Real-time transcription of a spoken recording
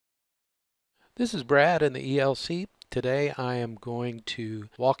This is Brad in the ELC. Today I am going to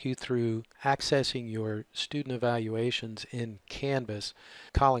walk you through accessing your student evaluations in Canvas.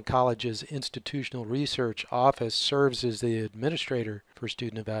 Collin College's Institutional Research Office serves as the administrator for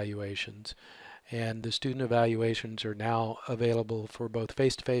student evaluations, and the student evaluations are now available for both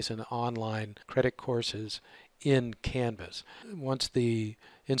face-to-face and online credit courses in Canvas. Once the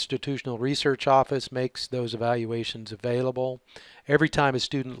Institutional Research Office makes those evaluations available, every time a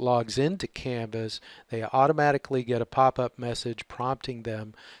student logs into Canvas, they automatically get a pop-up message prompting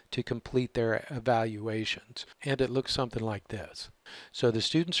them to complete their evaluations. And it looks something like this. So the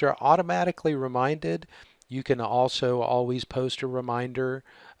students are automatically reminded. You can also always post a reminder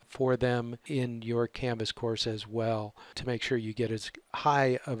for them in your Canvas course as well to make sure you get as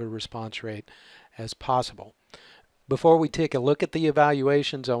high of a response rate as possible. Before we take a look at the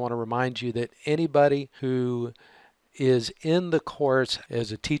evaluations, I want to remind you that anybody who is in the course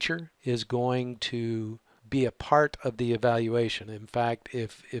as a teacher is going to be a part of the evaluation. In fact,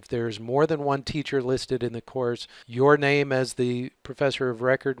 if there's more than one teacher listed in the course, your name as the professor of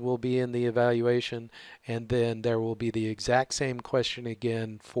record will be in the evaluation, and then there will be the exact same question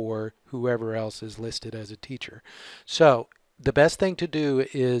again for whoever else is listed as a teacher. So the best thing to do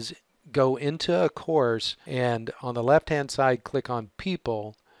is go into a course and on the left hand side click on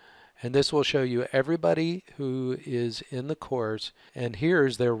people, and this will show you everybody who is in the course, and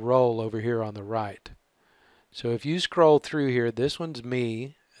here's their role over here on the right. So if you scroll through here, this one's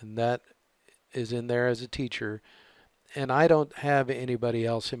me, and that is in there as a teacher, and I don't have anybody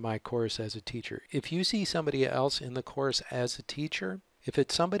else in my course as a teacher. If you see somebody else in the course as a teacher, if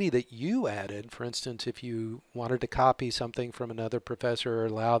it's somebody that you added, for instance, if you wanted to copy something from another professor or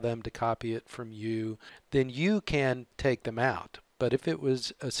allow them to copy it from you, then you can take them out. But if it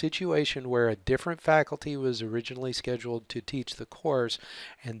was a situation where a different faculty was originally scheduled to teach the course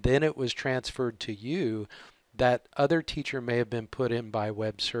and then it was transferred to you, that other teacher may have been put in by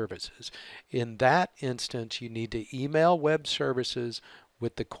web services. In that instance, you need to email web services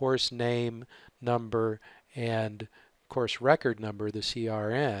with the course name, number, and course record number, the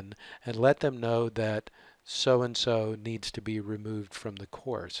CRN, and let them know that so-and-so needs to be removed from the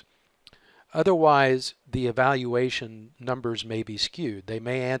course. Otherwise, the evaluation numbers may be skewed. They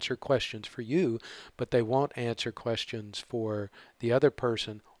may answer questions for you, but they won't answer questions for the other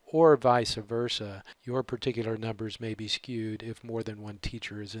person, or vice versa. Your particular numbers may be skewed if more than one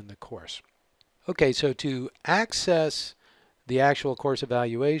teacher is in the course. Okay, so to access the actual course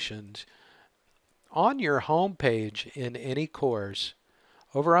evaluations, on your home page in any course,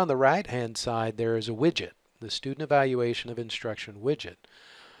 over on the right hand side there is a widget, the Student Evaluation of Instruction widget.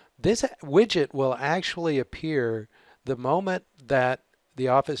 This widget will actually appear the moment that the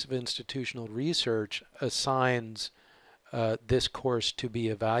Office of Institutional Research assigns this course to be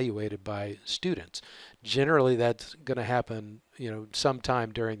evaluated by students. Generally that's going to happen,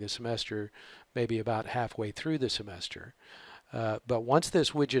 sometime during the semester, maybe about halfway through the semester. But once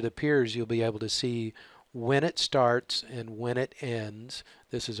this widget appears, you'll be able to see when it starts and when it ends.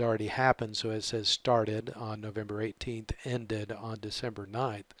 This has already happened, so it says started on November 18th, ended on December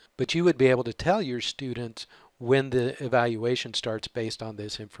 9th. But you would be able to tell your students when the evaluation starts based on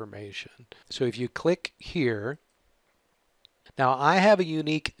this information. So if you click here, now I have a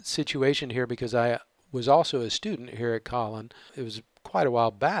unique situation here because I was also a student here at Collin. It was quite a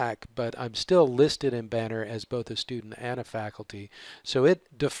while back, but I'm still listed in Banner as both a student and a faculty. So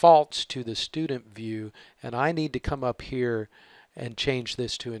it defaults to the student view, and I need to come up here and change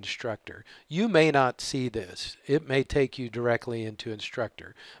this to instructor. You may not see this. It may take you directly into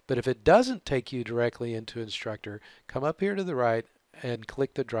instructor. But if it doesn't take you directly into instructor, come up here to the right and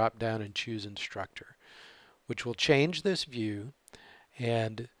click the drop down and choose instructor, which will change this view,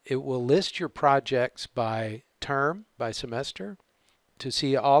 and it will list your projects by term, by semester. To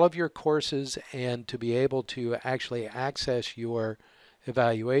see all of your courses and to be able to actually access your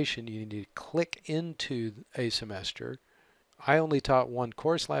evaluation, you need to click into a semester. I only taught one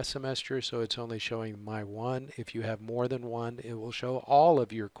course last semester, so it's only showing my one. If you have more than one, it will show all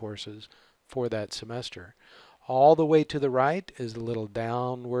of your courses for that semester. All the way to the right is the little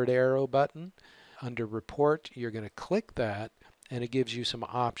downward arrow button. Under Report, you're going to click that, and it gives you some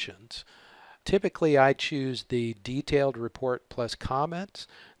options. Typically, I choose the Detailed Report plus Comments.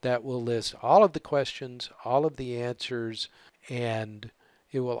 That will list all of the questions, all of the answers, and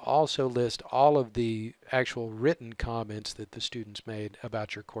it will also list all of the actual written comments that the students made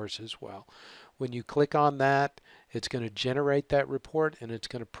about your course as well. When you click on that, it's going to generate that report, and it's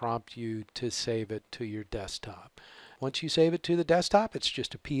going to prompt you to save it to your desktop. Once you save it to the desktop, it's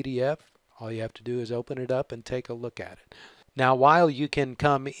just a PDF. All you have to do is open it up and take a look at it. Now, while you can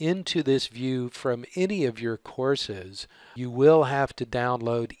come into this view from any of your courses, you will have to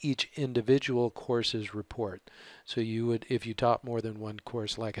download each individual course's report. So you would, if you taught more than one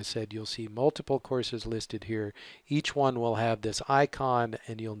course, like I said, you'll see multiple courses listed here. Each one will have this icon,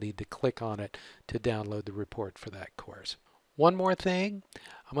 and you'll need to click on it to download the report for that course. One more thing,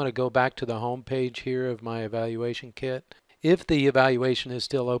 I'm going to go back to the home page here of my evaluation kit. If the evaluation is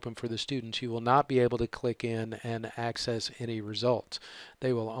still open for the students, you will not be able to click in and access any results.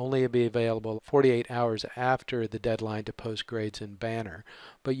 They will only be available 48 hours after the deadline to post grades in Banner.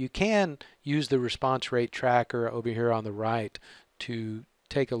 But you can use the response rate tracker over here on the right to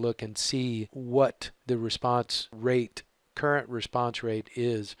take a look and see what the current response rate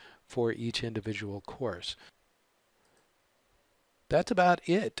is for each individual course. That's about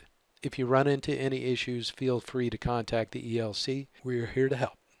it. If you run into any issues, feel free to contact the ELC. We're here to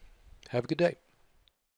help. Have a good day.